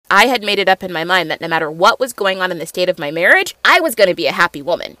I had made it up in my mind that no matter what was going on in the state of my marriage, I was going to be a happy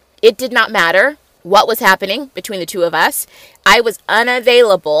woman. It did not matter what was happening between the two of us. I was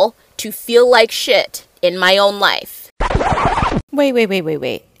unavailable to feel like shit in my own life.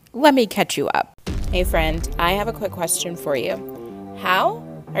 Wait. Let me catch you up. Hey friend, I have a quick question for you. How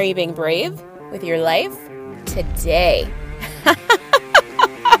are you being brave with your life today?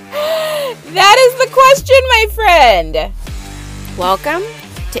 That is the question, my friend. Welcome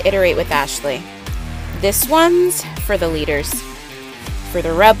to Iterate with Ashley. This one's for the leaders, for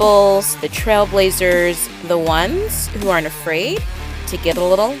the rebels, the trailblazers, the ones who aren't afraid to get a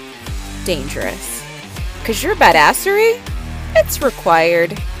little dangerous. Because your badassery, it's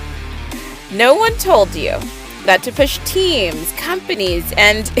required. No one told you that to push teams, companies,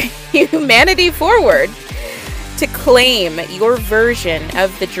 and humanity forward, to claim your version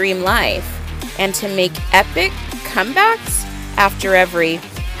of the dream life, and to make epic comebacks after every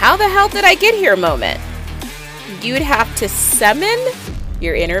 "how the hell did I get here" moment, you'd have to summon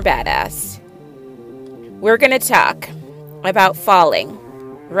your inner badass. We're going to talk about falling,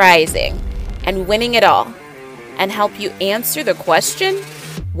 rising, and winning it all, and help you answer the question,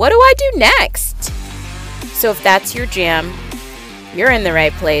 what do I do next? So if that's your jam, you're in the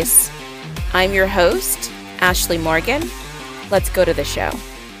right place. I'm your host, Ashley Morgan. Let's go to the show.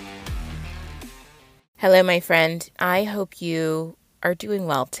 Hello, my friend. I hope you are doing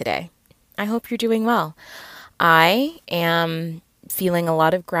well today. I hope you're doing well. I am feeling a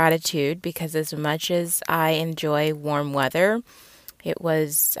lot of gratitude because as much as I enjoy warm weather, it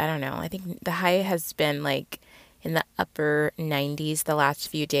was, I think the high has been like in the upper 90s the last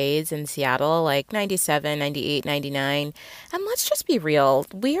few days in Seattle, like 97, 98, 99. And let's just be real,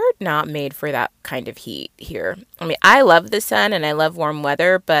 we are not made for that kind of heat here. I mean, I love the sun and I love warm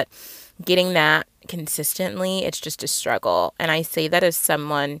weather, but getting that consistently, it's just a struggle. And I say that as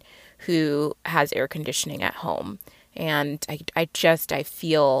someone who has air conditioning at home. And I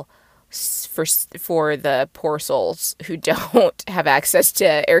feel for the poor souls who don't have access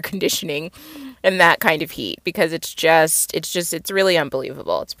to air conditioning and that kind of heat, because it's really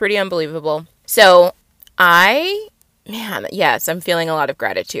unbelievable. It's pretty unbelievable. So yes, I'm feeling a lot of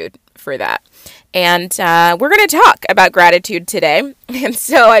gratitude for that. And we're going to talk about gratitude today. And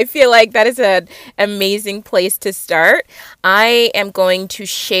so I feel like that is an amazing place to start. I am going to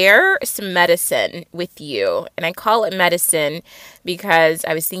share some medicine with you. And I call it medicine because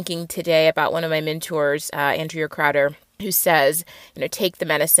I was thinking today about one of my mentors, Andrea Crowder, who says, take the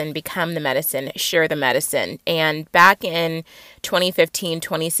medicine, become the medicine, share the medicine. And back in 2015,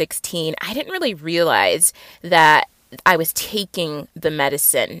 2016, I didn't really realize that I was taking the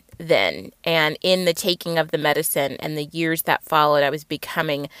medicine then. And in the taking of the medicine and the years that followed, I was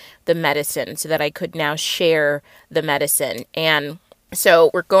becoming the medicine so that I could now share the medicine. And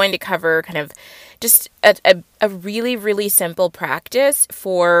so we're going to cover kind of just a really, really simple practice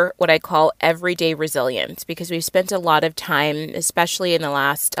for what I call everyday resilience, because we've spent a lot of time, especially in the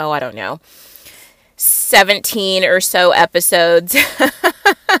last, 17 or so episodes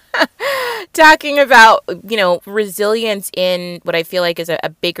talking about, resilience in what I feel like is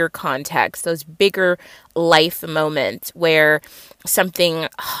a bigger context, those bigger life moments where something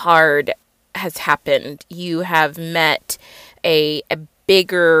hard has happened. You have met a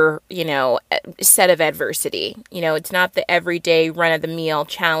bigger, set of adversity. It's not the everyday run-of-the-mill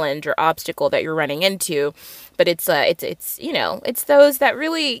challenge or obstacle that you're running into, but it's those that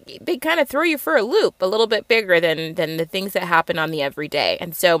really, they kind of throw you for a loop, a little bit bigger than the things that happen on the everyday.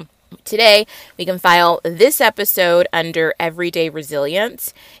 And so today, we can file this episode under everyday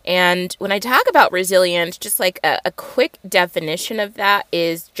resilience. And when I talk about resilience, just like a quick definition of that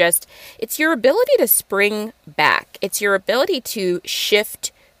is just, it's your ability to spring back. It's your ability to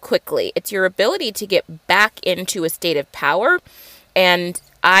shift quickly. It's your ability to get back into a state of power. And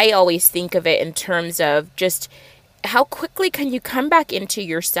I always think of it in terms of just how quickly can you come back into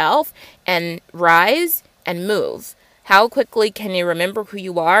yourself and rise and move. How quickly can you remember who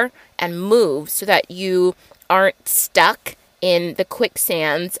you are and move so that you aren't stuck in the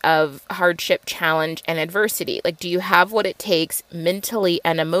quicksands of hardship, challenge, and adversity? Like, do you have what it takes mentally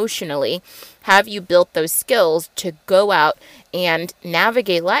and emotionally? Have you built those skills to go out and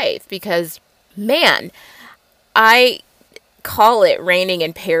navigate life? Because, man, I call it raining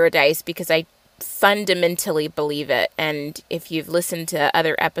in paradise because I fundamentally believe it. And if you've listened to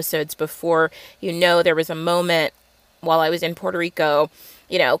other episodes before, there was a moment while I was in Puerto Rico,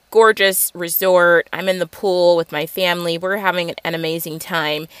 gorgeous resort. I'm in the pool with my family. We're having an amazing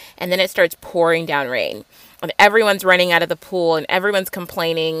time. And then it starts pouring down rain. and everyone's running out of the pool and everyone's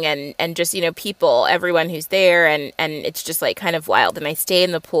complaining and just, people, everyone who's there, and it's just like kind of wild. And I stay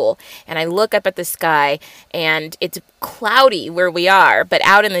in the pool and I look up at the sky and it's cloudy where we are, but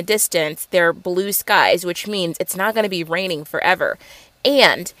out in the distance, there are blue skies, which means it's not going to be raining forever.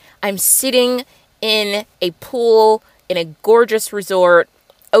 And I'm sitting in a pool in a gorgeous resort,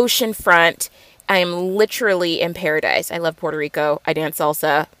 oceanfront. I am literally in paradise. I love Puerto Rico. I dance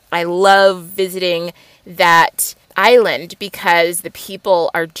salsa. I love visiting that island because the people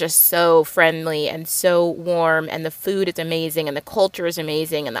are just so friendly and so warm, and the food is amazing, and the culture is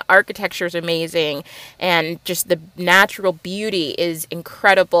amazing, and the architecture is amazing, and just the natural beauty is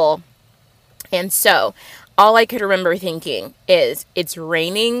incredible. And so all I could remember thinking is, it's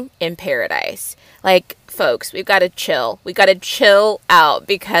raining in paradise. Like, folks, we've got to chill. We got to chill out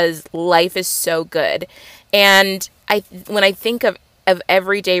because life is so good. And when I think of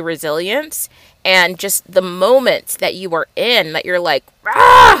everyday resilience and just the moments that you are in, that you're like,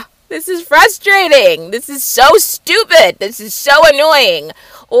 this is frustrating. This is so stupid. This is so annoying.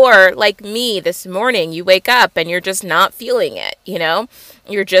 Or like me this morning, you wake up and you're just not feeling it,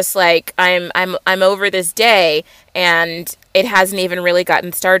 You're just like, I'm over this day and it hasn't even really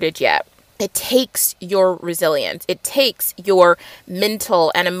gotten started yet. It takes your resilience. It takes your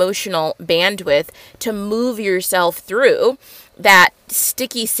mental and emotional bandwidth to move yourself through that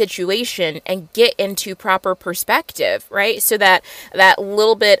sticky situation and get into proper perspective, right? So that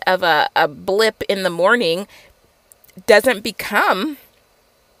little bit of a blip in the morning doesn't become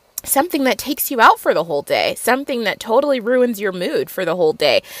something that takes you out for the whole day, something that totally ruins your mood for the whole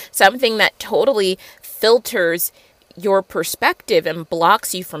day, something that totally filters your perspective and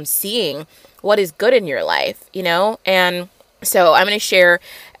blocks you from seeing what is good in your life, And so I'm going to share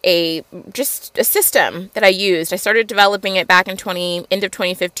a system that I used. I started developing it back in end of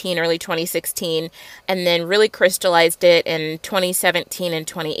 2015, early 2016, and then really crystallized it in 2017 and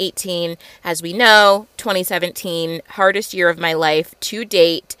 2018. As we know, 2017, hardest year of my life to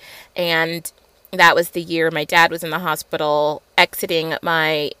date, and that was the year my dad was in the hospital, exiting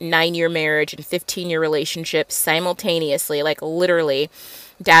my 9-year marriage and 15-year relationship simultaneously, like literally.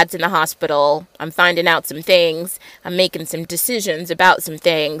 Dad's in the hospital, I'm finding out some things, I'm making some decisions about some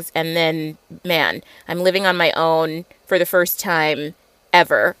things, and then, man, I'm living on my own for the first time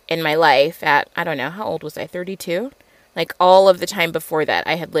ever in my life at, I don't know, how old was I, 32? Like, all of the time before that,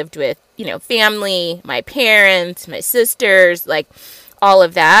 I had lived with, family, my parents, my sisters, like, all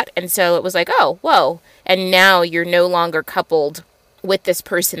of that, and so it was like, oh, whoa, and now you're no longer coupled with this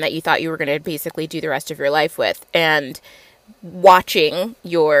person that you thought you were going to basically do the rest of your life with, and watching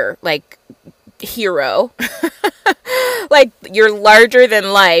your hero like your larger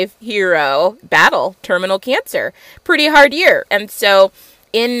than life hero battle terminal cancer. Pretty hard year. And so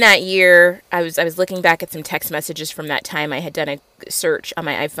in that year, I was looking back at some text messages from that time. I had done a search on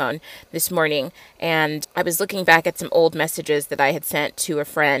my iPhone this morning, and I was looking back at some old messages that I had sent to a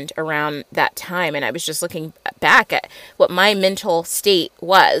friend around that time, and I was just looking back at what my mental state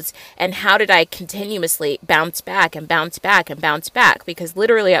was and how did I continuously bounce back and bounce back and bounce back, because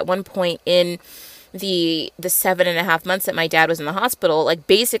literally at one point in the 7.5 months that my dad was in the hospital, like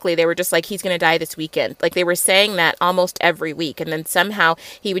basically they were just like, he's going to die this weekend. Like they were saying that almost every week. And then somehow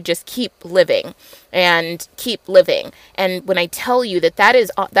he would just keep living and keep living. And when I tell you that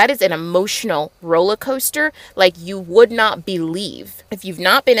is an emotional roller coaster, like you would not believe if you've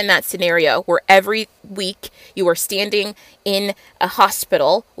not been in that scenario where every week you are standing in a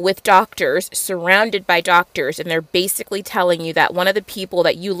hospital with doctors, surrounded by doctors, and they're basically telling you that one of the people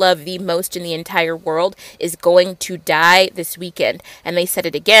that you love the most in the entire world is going to die this weekend. And they said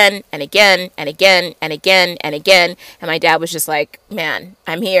it again and again and again and again and again. And my dad was just like, man,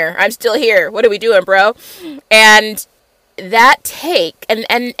 I'm here. I'm still here. What are we doing, bro? And that take,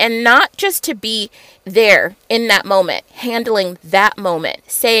 and not just to be there in that moment, handling that moment,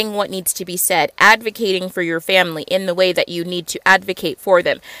 saying what needs to be said, advocating for your family in the way that you need to advocate for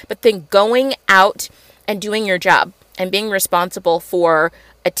them, but then going out and doing your job and being responsible for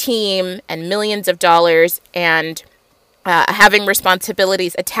a team and millions of dollars and having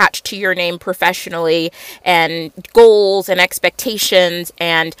responsibilities attached to your name professionally and goals and expectations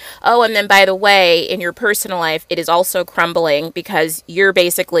and then by the way, in your personal life, it is also crumbling because you're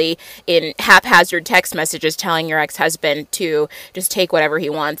basically in haphazard text messages telling your ex-husband to just take whatever he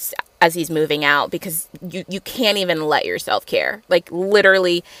wants as he's moving out because you can't even let yourself care. Like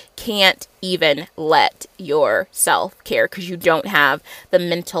literally can't even let yourself care because you don't have the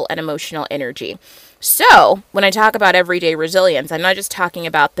mental and emotional energy. So when I talk about everyday resilience, I'm not just talking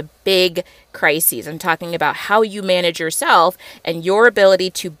about the big crises. I'm talking about how you manage yourself and your ability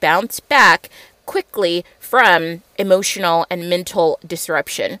to bounce back quickly from emotional and mental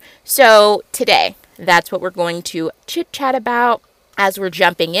disruption. So today, that's what we're going to chit chat about. As we're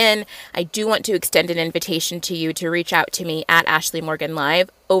jumping in, I do want to extend an invitation to you to reach out to me at Ashley Morgan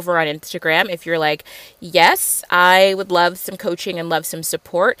Live over on Instagram. If you're like, yes, I would love some coaching and love some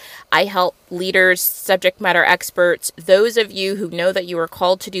support. I help leaders, subject matter experts, those of you who know that you are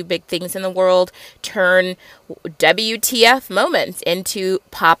called to do big things in the world, turn WTF moments into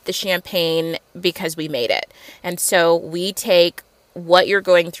pop the champagne because we made it. And so we take what you're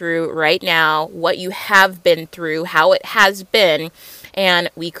going through right now, what you have been through, how it has been, and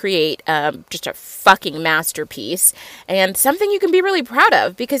we create just a fucking masterpiece and something you can be really proud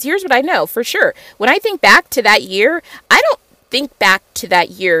of. Because here's what I know for sure. When I think back to that year, I don't think back to that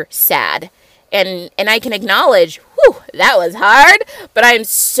year sad. And I can acknowledge, whew, that was hard, but I'm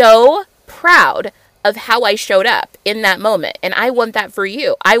so proud of how I showed up in that moment. And I want that for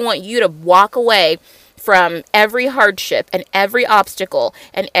you. I want you to walk away from every hardship and every obstacle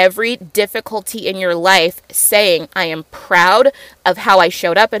and every difficulty in your life saying, I am proud of how I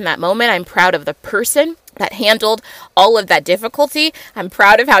showed up in that moment. I'm proud of the person that handled all of that difficulty. I'm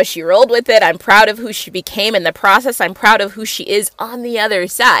proud of how she rolled with it. I'm proud of who she became in the process. I'm proud of who she is on the other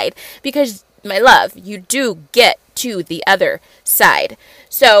side. Because, my love, you do get to the other side.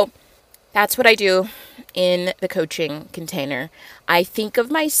 So that's what I do in the coaching container. I think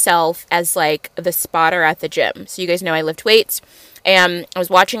of myself as like the spotter at the gym. So you guys know I lift weights, and I was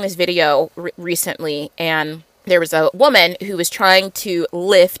watching this video recently, and there was a woman who was trying to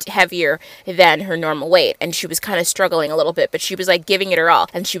lift heavier than her normal weight, and she was kind of struggling a little bit, but she was like giving it her all,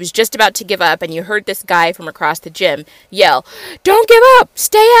 and she was just about to give up, and you heard this guy from across the gym yell, "Don't give up,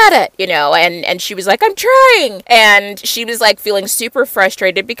 stay at it," and she was like, "I'm trying," and she was like feeling super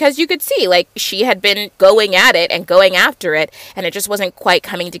frustrated because you could see like she had been going at it and going after it, and it just wasn't quite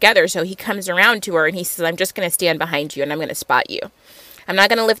coming together. So he comes around to her and he says, "I'm just going to stand behind you and I'm going to spot you. I'm not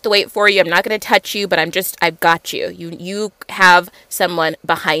going to lift the weight for you. I'm not going to touch you, but I've got you. You have someone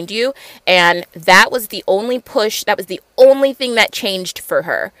behind you." And that was the only push. That was the only thing that changed for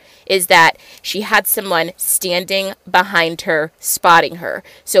her, is that she had someone standing behind her, spotting her.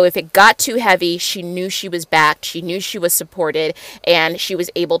 So if it got too heavy, she knew she was backed. She knew she was supported, and she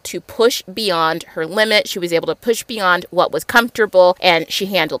was able to push beyond her limit. She was able to push beyond what was comfortable, and she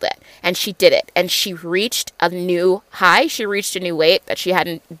handled it, and she did it. And she reached a new high. She reached a new weight that she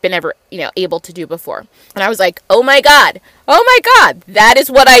hadn't been ever, able to do before. And I was like, oh my God, that is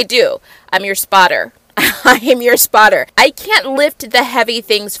what I do. I'm your spotter. I am your spotter. I can't lift the heavy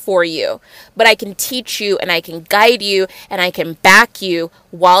things for you, but I can teach you and I can guide you and I can back you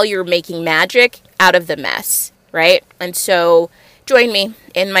while you're making magic out of the mess, right? And so join me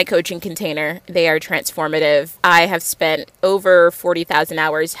in my coaching container. They are transformative. I have spent over 40,000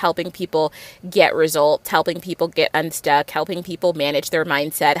 hours helping people get results, helping people get unstuck, helping people manage their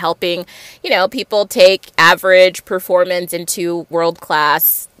mindset, helping, people take average performance into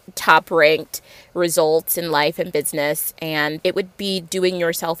world-class, top-ranked results in life and business. And it would be doing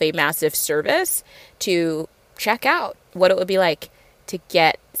yourself a massive service to check out what it would be like to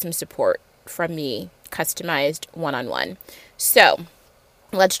get some support from me, customized one-on-one. So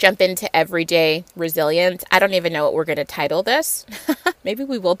let's jump into everyday resilience. I don't even know what we're going to title this. Maybe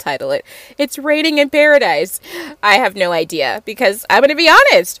we will title it, "It's Raining in Paradise." I have no idea, because I'm going to be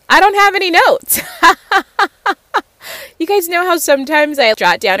honest, I don't have any notes. You guys know how sometimes I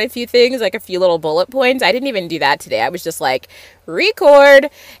jot down a few things, like a few little bullet points? I didn't even do that today. I was just like, record.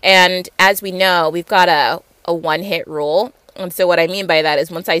 And as we know, we've got a one-hit rule. And so what I mean by that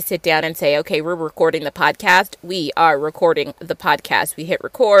is once I sit down and say, okay, we're recording the podcast, we are recording the podcast. We hit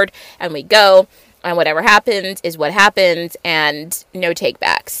record and we go, and whatever happens is what happens, and no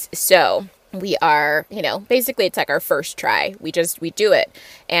takebacks. So we are, basically it's like our first try. We do it.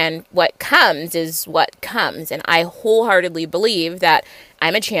 And what comes is what comes. And I wholeheartedly believe that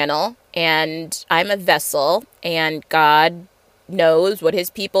I'm a channel and I'm a vessel, and God knows what his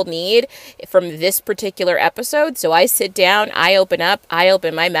people need from this particular episode. So I sit down, I open up, I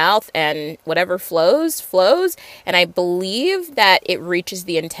open my mouth, and whatever flows. And I believe that it reaches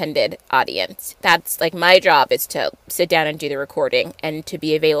the intended audience. That's like my job, is to sit down and do the recording and to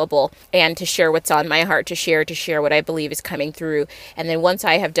be available and to share what's on my heart, to share what I believe is coming through. And then once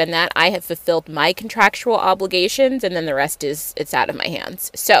I have done that, I have fulfilled my contractual obligations, and then the rest it's out of my hands.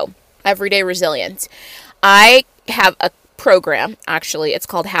 So everyday resilience. I have a program, actually. It's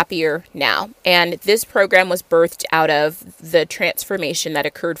called Happier Now. And this program was birthed out of the transformation that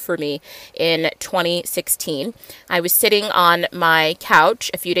occurred for me in 2016. I was sitting on my couch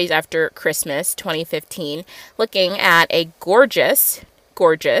a few days after Christmas, 2015, looking at a gorgeous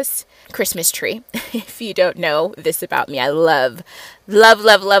Christmas tree. If you don't know this about me, I love, love,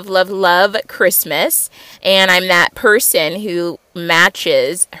 love, love, love, love Christmas. And I'm that person who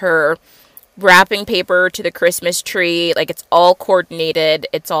matches her wrapping paper to the Christmas tree. Like, it's all coordinated.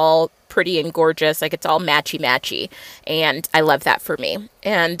 It's all pretty and gorgeous. Like, it's all matchy. And I love that for me.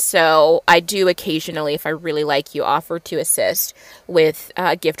 And so I do occasionally, if I really like you, offer to assist with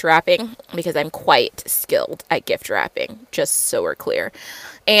gift wrapping, because I'm quite skilled at gift wrapping, just so we're clear.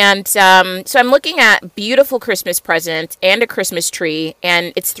 And so I'm looking at beautiful Christmas presents and a Christmas tree,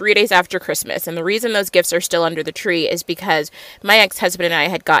 and it's 3 days after Christmas. And the reason those gifts are still under the tree is because my ex-husband and I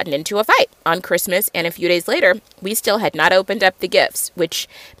had gotten into a fight on Christmas, and a few days later, we still had not opened up the gifts, which,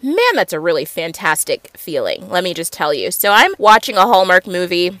 man, that's a really fantastic feeling, let me just tell you. So I'm watching a Hallmark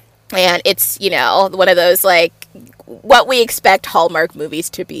movie, and it's, you know, one of those, like, what we expect Hallmark movies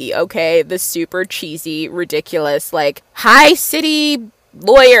to be, okay? The super cheesy, ridiculous, like, high city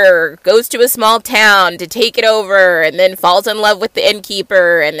lawyer goes to a small town to take it over and then falls in love with the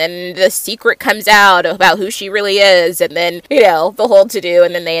innkeeper, and then the secret comes out about who she really is, and then, you know, the whole to-do,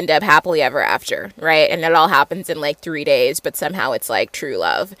 and then they end up happily ever after, right? And it all happens in like 3 days, but somehow it's like true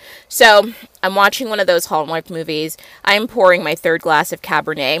love. So I'm watching one of those Hallmark movies. I'm pouring my third glass of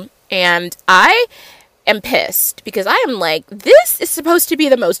Cabernet, and I am pissed because I am like, this is supposed to be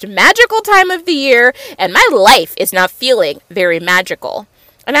the most magical time of the year, and my life is not feeling very magical.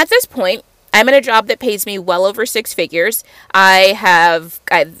 And at this point, I'm in a job that pays me well over 6 figures. I've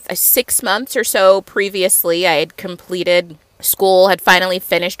 6 months or so previously, I had completed school, had finally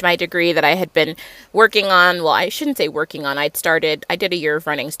finished my degree that I had been working on. Well, I shouldn't say working on. I did a year of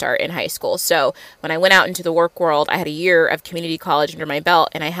running start in high school. So when I went out into the work world, I had a year of community college under my belt,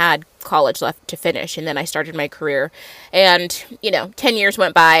 and I had college left to finish, and then I started my career. And, 10 years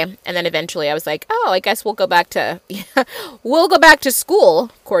went by, and then eventually I was like, oh, I guess we'll go back to school.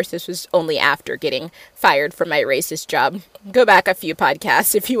 Of course, this was only after getting fired from my racist job. Go back a few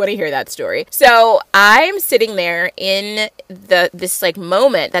podcasts if you want to hear that story. So I'm sitting there in this like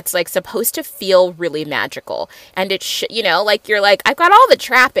moment that's like supposed to feel really magical, and it's you're like, I've got all the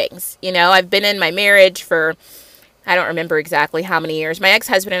trappings. I've been in my marriage for, I don't remember exactly how many years. My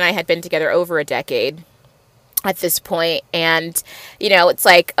ex-husband and I had been together over a decade at this point. And, it's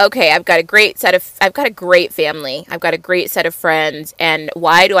like, okay, I've got a great family. I've got a great set of friends. And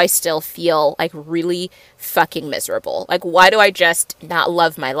why do I still feel like really fucking miserable? Like, why do I just not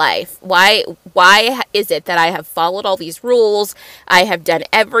love my life? Why is it that I have followed all these rules? I have done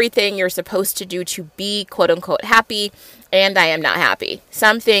everything you're supposed to do to be quote unquote happy, and I am not happy.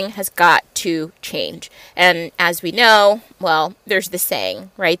 Something has got to change. And as we know, well, there's the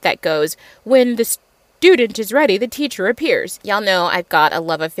saying, right, that goes, when the student is ready, the teacher appears. Y'all know I've got a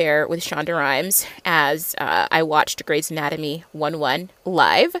love affair with Shonda Rhimes, as I watched Grey's Anatomy 1-1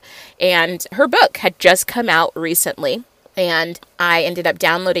 live, and her book had just come out recently. And I ended up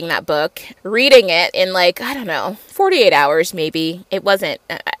downloading that book, reading it in 48 hours maybe. It wasn't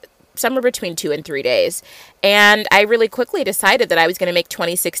somewhere between 2 and 3 days. And I really quickly decided that I was going to make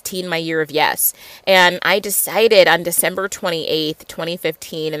 2016 my year of yes. And I decided on December 28th,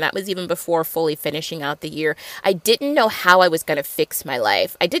 2015, and that was even before fully finishing out the year. I didn't know how I was going to fix my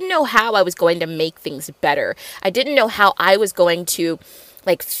life. I didn't know how I was going to make things better. I didn't know how I was going to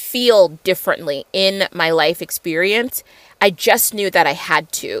feel differently in my life experience. I just knew that I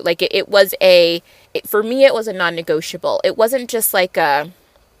had to. For me, it was a non-negotiable. It wasn't just like a,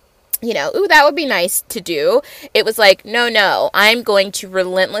 ooh, that would be nice to do. It was like, no, I'm going to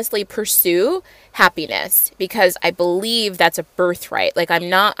relentlessly pursue happiness, because I believe that's a birthright. Like, I'm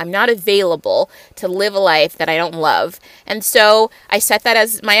not available to live a life that I don't love. And so I set that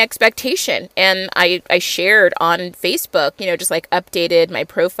as my expectation. And I shared on Facebook, just updated my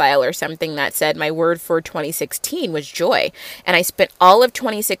profile or something that said my word for 2016 was joy. And I spent all of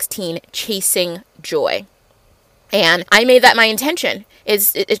 2016 chasing joy. And I made that my intention,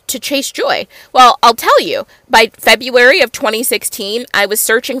 is to chase joy. Well, I'll tell you, by February of 2016, I was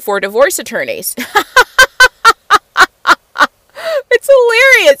searching for divorce attorneys. It's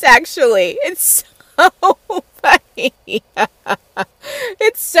hilarious, actually. It's so funny.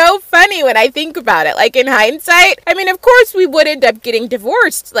 It's so funny when I think about it. Like, in hindsight, I mean, of course we would end up getting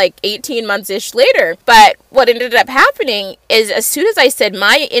divorced 18 months-ish later. But what ended up happening is, as soon as I said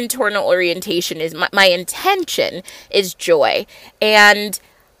my internal orientation is, my intention is joy. And,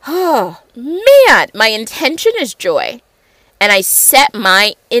 oh, man, my intention is joy. And I set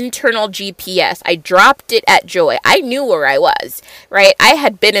my internal GPS. I dropped it at joy. I knew where I was, right? I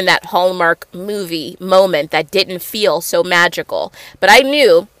had been in that Hallmark movie moment that didn't feel so magical. But I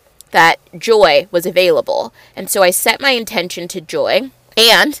knew that joy was available. And so I set my intention to joy.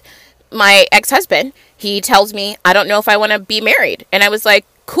 And my ex-husband, he tells me, I don't know if I want to be married. And I was like,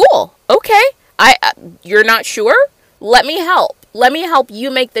 cool, okay. You're not sure? Let me help. Let me help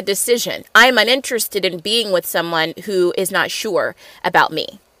you make the decision. I'm uninterested in being with someone who is not sure about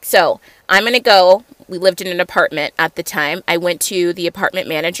me. So I'm going to go. We lived in an apartment at the time. I went to the apartment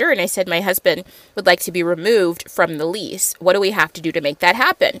manager and I said, my husband would like to be removed from the lease. What do we have to do to make that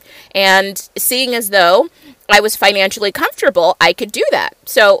happen? And seeing as though I was financially comfortable, I could do that.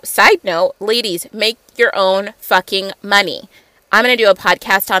 So side note, ladies, make your own fucking money. I'm going to do a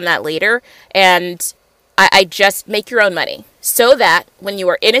podcast on that later. And I just make your own money so that when you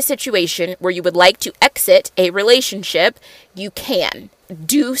are in a situation where you would like to exit a relationship, you can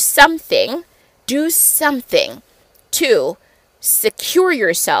do something to secure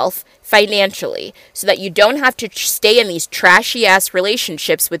yourself financially so that you don't have to stay in these trashy ass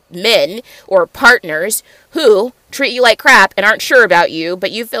relationships with men or partners who treat you like crap and aren't sure about you,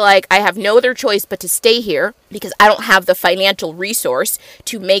 but you feel like I have no other choice but to stay here because I don't have the financial resource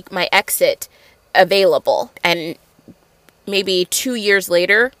to make my exit available. And maybe 2 years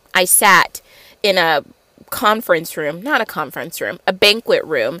later, I sat in a banquet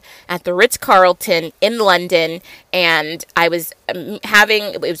room at the Ritz-Carlton in London, and I was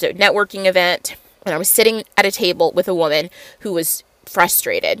it was a networking event, and I was sitting at a table with a woman who was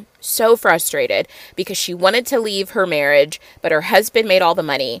frustrated, so frustrated, because she wanted to leave her marriage, but her husband made all the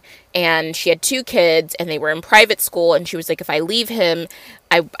money, and she had 2 kids, and they were in private school, and she was like, if I leave him,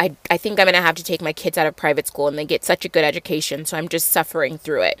 I think I'm going to have to take my kids out of private school, and they get such a good education, so I'm just suffering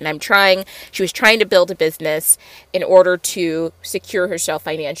through it, and she was trying to build a business in order to secure herself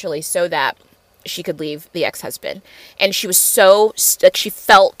financially so that she could leave the ex-husband, and she was she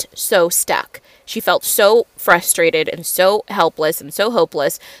felt so stuck. She felt so frustrated and so helpless and so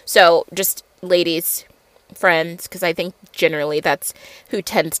hopeless. So just ladies, friends, because I think generally that's who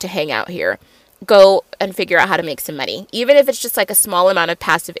tends to hang out here, go and figure out how to make some money. Even if it's just like a small amount of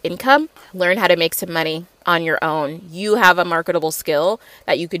passive income, learn how to make some money on your own. You have a marketable skill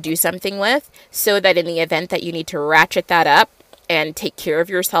that you could do something with so that in the event that you need to ratchet that up and take care of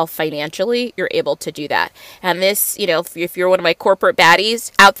yourself financially, you're able to do that. And this, if you're one of my corporate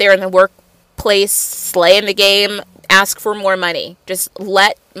baddies out there in the workplace, slaying the game, ask for more money. Just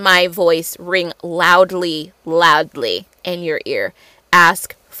let my voice ring loudly in your ear.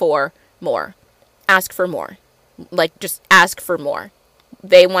 Ask for more. Ask for more. Like, just ask for more.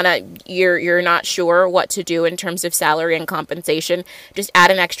 They want to, you're not sure what to do in terms of salary and compensation. Just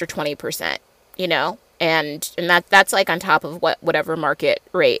add an extra 20%, And that's like on top of whatever market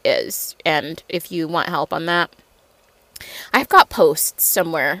rate is. And if you want help on that, I've got posts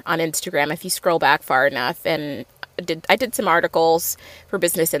somewhere on Instagram if you scroll back far enough, and I did some articles for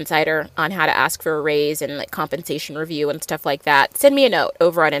Business Insider on how to ask for a raise and like compensation review and stuff like that. Send me a note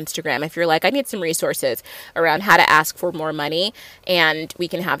over on Instagram if you're like, I need some resources around how to ask for more money, and we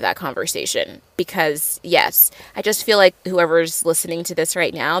can have that conversation. Because yes, I just feel like whoever's listening to this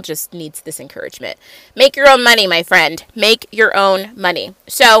right now just needs this encouragement. Make your own money, my friend. Make your own money.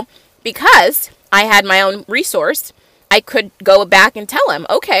 So because I had my own resource, I could go back and tell him,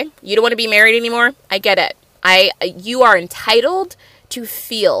 okay, you don't want to be married anymore? I get it. You are entitled to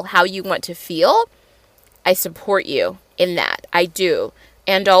feel how you want to feel. I support you in that. I do.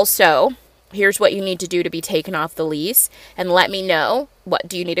 And also, here's what you need to do to be taken off the lease, and let me know, what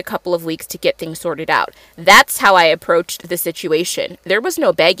do you need a couple of weeks to get things sorted out. That's how I approached the situation. There was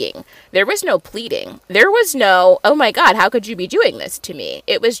no begging. There was no pleading. There was no, oh my God, how could you be doing this to me?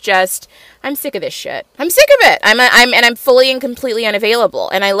 It was just, I'm sick of this shit. I'm sick of it. I'm fully and completely unavailable,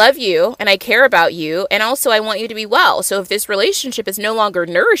 and I love you, and I care about you, and also I want you to be well. So if this relationship is no longer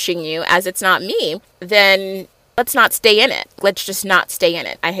nourishing you, as it's not me, then let's not stay in it. Let's just not stay in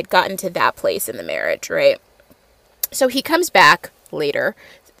it. I had gotten to that place in the marriage, right? So he comes back later.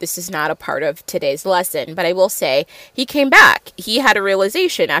 This is not a part of today's lesson, but I will say he came back. He had a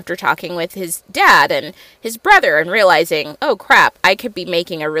realization after talking with his dad and his brother and realizing, oh crap, I could be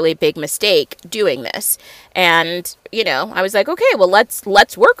making a really big mistake doing this. And, I was like, okay, well,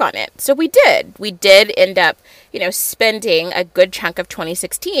 let's work on it. So we did. We did end up, spending a good chunk of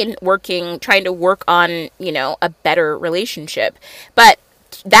 2016 trying to work on, a better relationship. But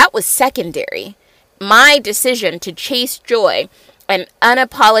that was secondary. My decision to chase joy and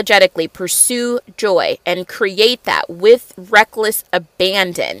unapologetically pursue joy and create that with reckless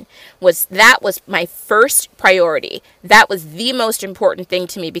abandon was my first priority. That was the most important thing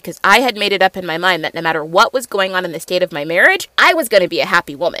to me, because I had made it up in my mind that no matter what was going on in the state of my marriage, I was going to be a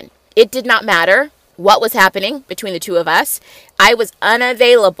happy woman. It did not matter what was happening between the two of us. I was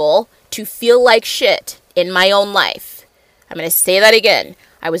unavailable to feel like shit in my own life. I'm going to say that again.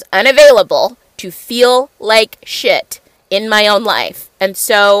 I was unavailable to feel like shit in my own life. And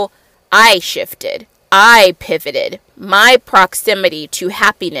so I shifted. I pivoted. My proximity to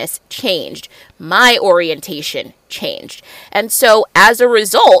happiness changed. My orientation changed. And so as a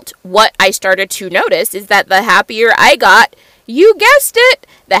result, what I started to notice is that the happier I got, you guessed it,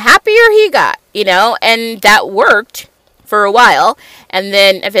 the happier he got, and that worked for a while. And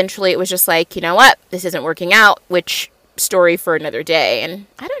then eventually it was just like, you know what, this isn't working out, which story for another day. And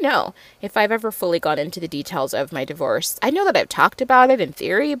I don't know if I've ever fully gone into the details of my divorce. I know that I've talked about it in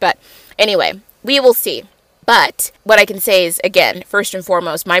theory, but anyway, we will see. But what I can say is, again, first and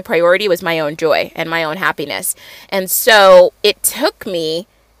foremost, my priority was my own joy and my own happiness. And so it took me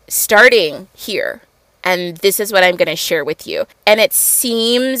starting here. And this is what I'm going to share with you. And it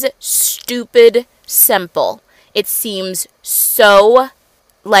seems stupid simple. It seems so,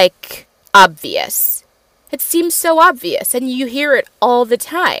 obvious. It seems so obvious. And you hear it all the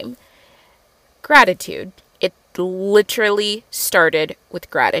time. Gratitude. It literally started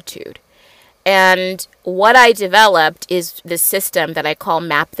with gratitude. And what I developed is this system that I call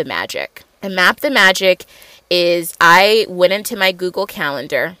Map the Magic. And Map the Magic is I went into my Google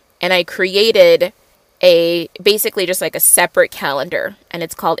Calendar and I created basically just like a separate calendar, and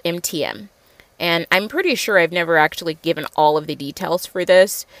it's called MTM. And I'm pretty sure I've never actually given all of the details for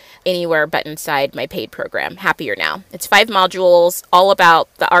this anywhere but inside my paid program, Happier Now. It's 5 modules, all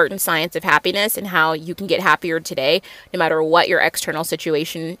about the art and science of happiness and how you can get happier today, no matter what your external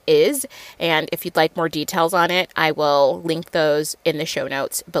situation is. And if you'd like more details on it, I will link those in the show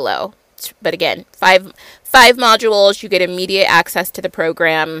notes below. But again, five modules, you get immediate access to the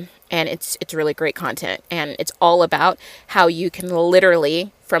program, and it's really great content. And it's all about how you can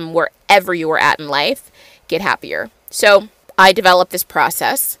literally, from wherever you are at in life, get happier. So I developed this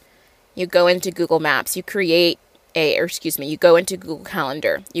process. You go into Google Maps, you go into Google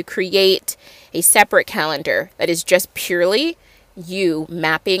Calendar, you create a separate calendar that is just purely you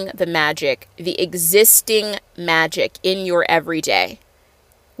mapping the magic, the existing magic in your everyday.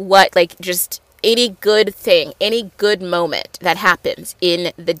 Just any good thing, any good moment that happens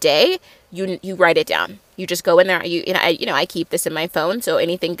in the day, you write it down. You just go in there. I keep this in my phone. So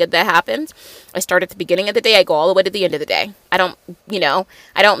anything good that happens, I start at the beginning of the day. I go all the way to the end of the day. I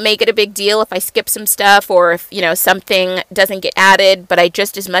don't make it a big deal if I skip some stuff or if, something doesn't get added, but I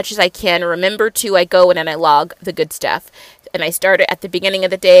just, as much as I can remember to, I go in and I log the good stuff. And I start it at the beginning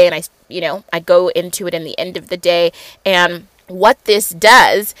of the day, and I go into it in the end of the day. And what this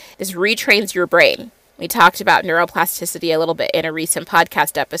does is retrains your brain. We talked about neuroplasticity a little bit in a recent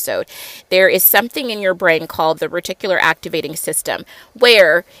podcast episode. There is something in your brain called the reticular activating system,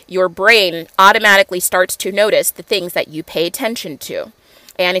 where your brain automatically starts to notice the things that you pay attention to.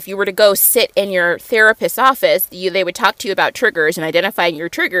 And if you were to go sit in your therapist's office, they would talk to you about triggers and identifying your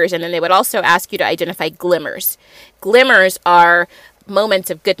triggers, and then they would also ask you to identify glimmers. Glimmers are moments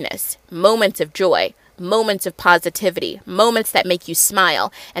of goodness, moments of joy, moments of positivity, moments that make you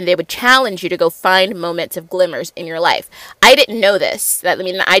smile, and they would challenge you to go find moments of glimmers in your life. I didn't know this.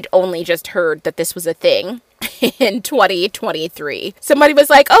 I'd only just heard that this was a thing in 2023. Somebody was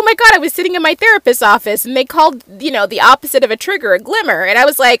like, oh my God, I was sitting in my therapist's office and they called, the opposite of a trigger a glimmer. And I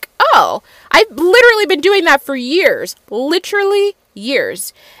was like, oh, I've literally been doing that for years, literally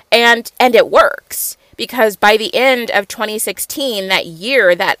years. And it works, because by the end of 2016, that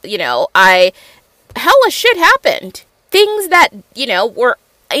year that, hella shit happened. Things that, were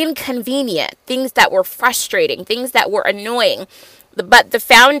inconvenient, things that were frustrating, things that were annoying. But the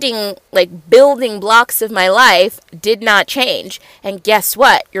founding, building blocks of my life did not change. And guess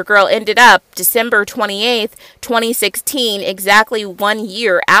what? Your girl ended up December 28th, 2016, exactly 1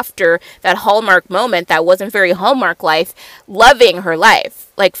 year after that Hallmark moment that wasn't very Hallmark life, loving her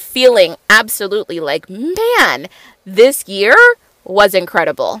life. Feeling absolutely man, this year was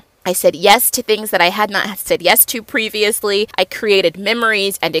incredible. I said yes to things that I had not said yes to previously. I created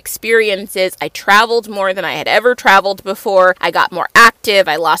memories and experiences. I traveled more than I had ever traveled before. I got more active.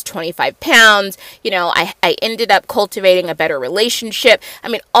 I lost 25 pounds. I ended up cultivating a better relationship.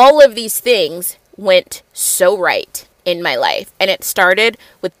 All of these things went so right in my life. And it started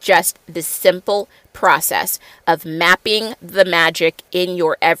with just this simple process of mapping the magic in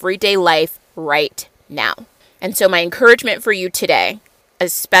your everyday life right now. And so my encouragement for you today,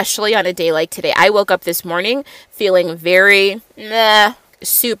 especially on a day like today, I woke up this morning feeling very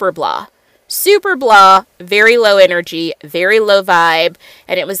super blah, very low energy, very low vibe.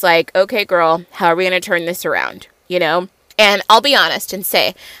 And it was like, okay, girl, how are we going to turn this around? And I'll be honest and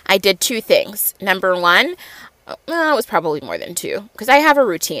say I did 2 things. Number 1, it was probably more than 2, because I have a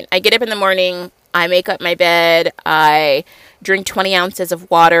routine. I get up in the morning, I make up my bed. I drink 20 ounces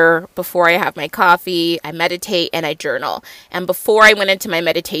of water before I have my coffee. I meditate and I journal. And before I went into my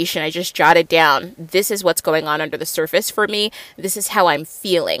meditation, I just jotted down, this is what's going on under the surface for me. This is how I'm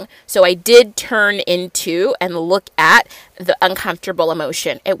feeling. So I did turn into and look at the uncomfortable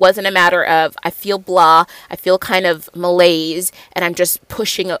emotion. It wasn't a matter of, I feel blah, I feel kind of malaise, and I'm just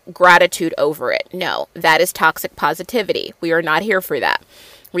pushing gratitude over it. No, that is toxic positivity. We are not here for that.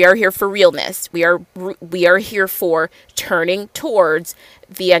 We are here for realness. We are here for turning towards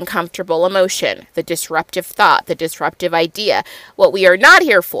the uncomfortable emotion, the disruptive thought, the disruptive idea. What we are not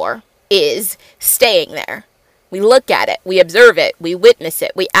here for is staying there. We look at it, we observe it, we witness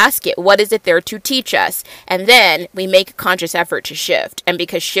it, we ask it, what is it there to teach us? And then we make a conscious effort to shift. And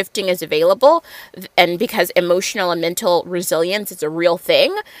because shifting is available, and because emotional and mental resilience is a real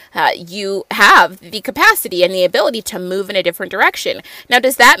thing, you have the capacity and the ability to move in a different direction. Now,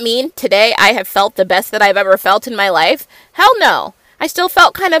 does that mean today I have felt the best that I've ever felt in my life? Hell no. I still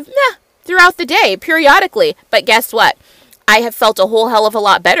felt kind of meh throughout the day, periodically. But guess what? I have felt a whole hell of a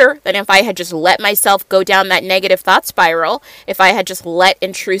lot better than if I had just let myself go down that negative thought spiral, if I had just let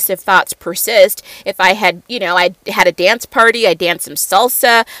intrusive thoughts persist, if I had, I had a dance party, I danced some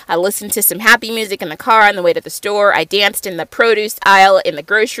salsa, I listened to some happy music in the car on the way to the store, I danced in the produce aisle in the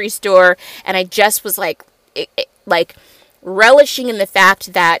grocery store, and I just was like relishing in the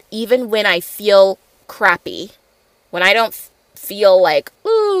fact that even when I feel crappy, when I don't feel like,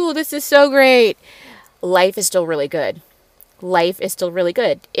 ooh, this is so great, life is still really good. Life is still really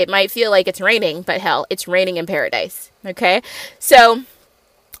good. It might feel like it's raining, but hell, it's raining in paradise. Okay? So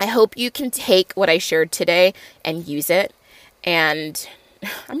I hope you can take what I shared today and use it. And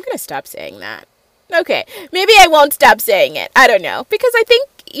I'm going to stop saying that. Okay. Maybe I won't stop saying it. I don't know. Because I think,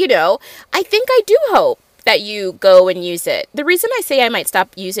 I do hope that you go and use it. The reason I say I might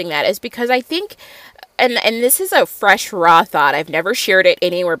stop using that is because I think, and this is a fresh, raw thought. I've never shared it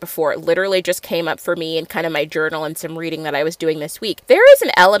anywhere before. It literally just came up for me in kind of my journal and some reading that I was doing this week. There is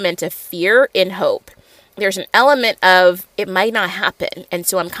an element of fear in hope. There's an element of it might not happen. And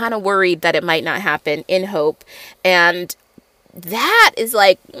so I'm kind of worried that it might not happen in hope. And that is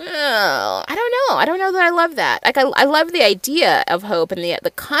like, oh, I don't know. I don't know that I love that. Like I love the idea of hope and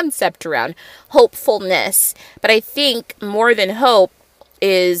the concept around hopefulness. But I think more than hope,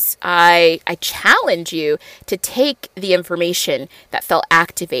 is I challenge you to take the information that felt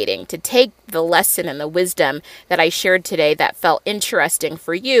activating, to take the lesson and the wisdom that I shared today that felt interesting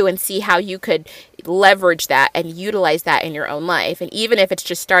for you and see how you could leverage that and utilize that in your own life. And even if it's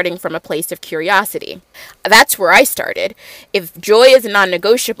just starting from a place of curiosity, that's where I started. If joy is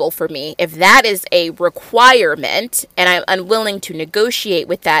non-negotiable for me, if that is a requirement and I'm unwilling to negotiate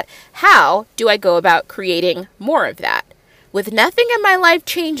with that, how do I go about creating more of that? With nothing in my life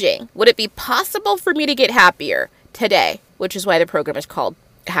changing, would it be possible for me to get happier today? Which is why the program is called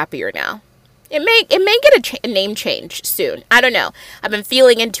Happier Now. It may get a name change soon. I don't know. I've been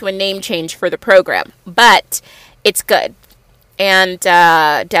feeling into a name change for the program, but it's good. And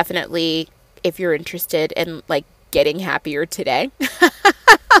definitely, if you're interested in getting happier today,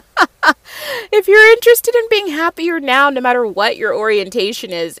 if you're interested in being happier now, no matter what your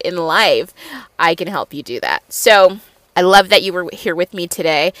orientation is in life, I can help you do that. So I love that you were here with me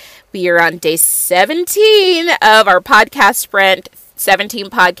today. We are on day 17 of our podcast sprint, 17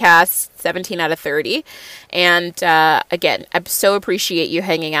 podcasts, 17 out of 30. And again, I so appreciate you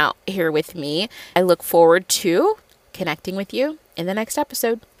hanging out here with me. I look forward to connecting with you in the next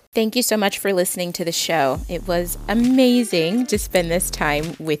episode. Thank you so much for listening to the show. It was amazing to spend this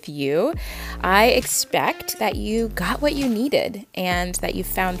time with you. I expect that you got what you needed and that you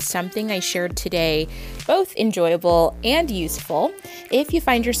found something I shared today both enjoyable and useful. If you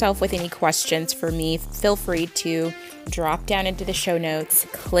find yourself with any questions for me, feel free to drop down into the show notes,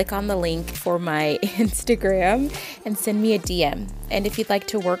 click on the link for my Instagram, and send me a DM. And if you'd like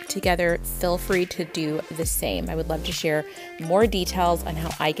to work together, feel free to do the same. I would love to share more details on how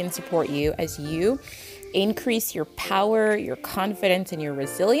I can support you as you increase your power, your confidence, and your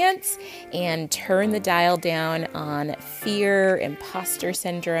resilience, and turn the dial down on fear, imposter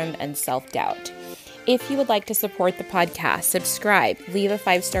syndrome, and self-doubt. If you would like to support the podcast, subscribe, leave a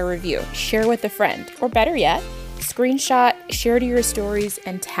 5-star review, share with a friend, or better yet, screenshot, share to your stories,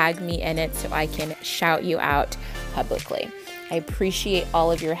 and tag me in it so I can shout you out publicly. I appreciate all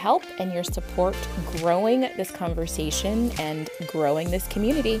of your help and your support growing this conversation and growing this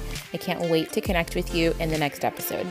community. I can't wait to connect with you in the next episode.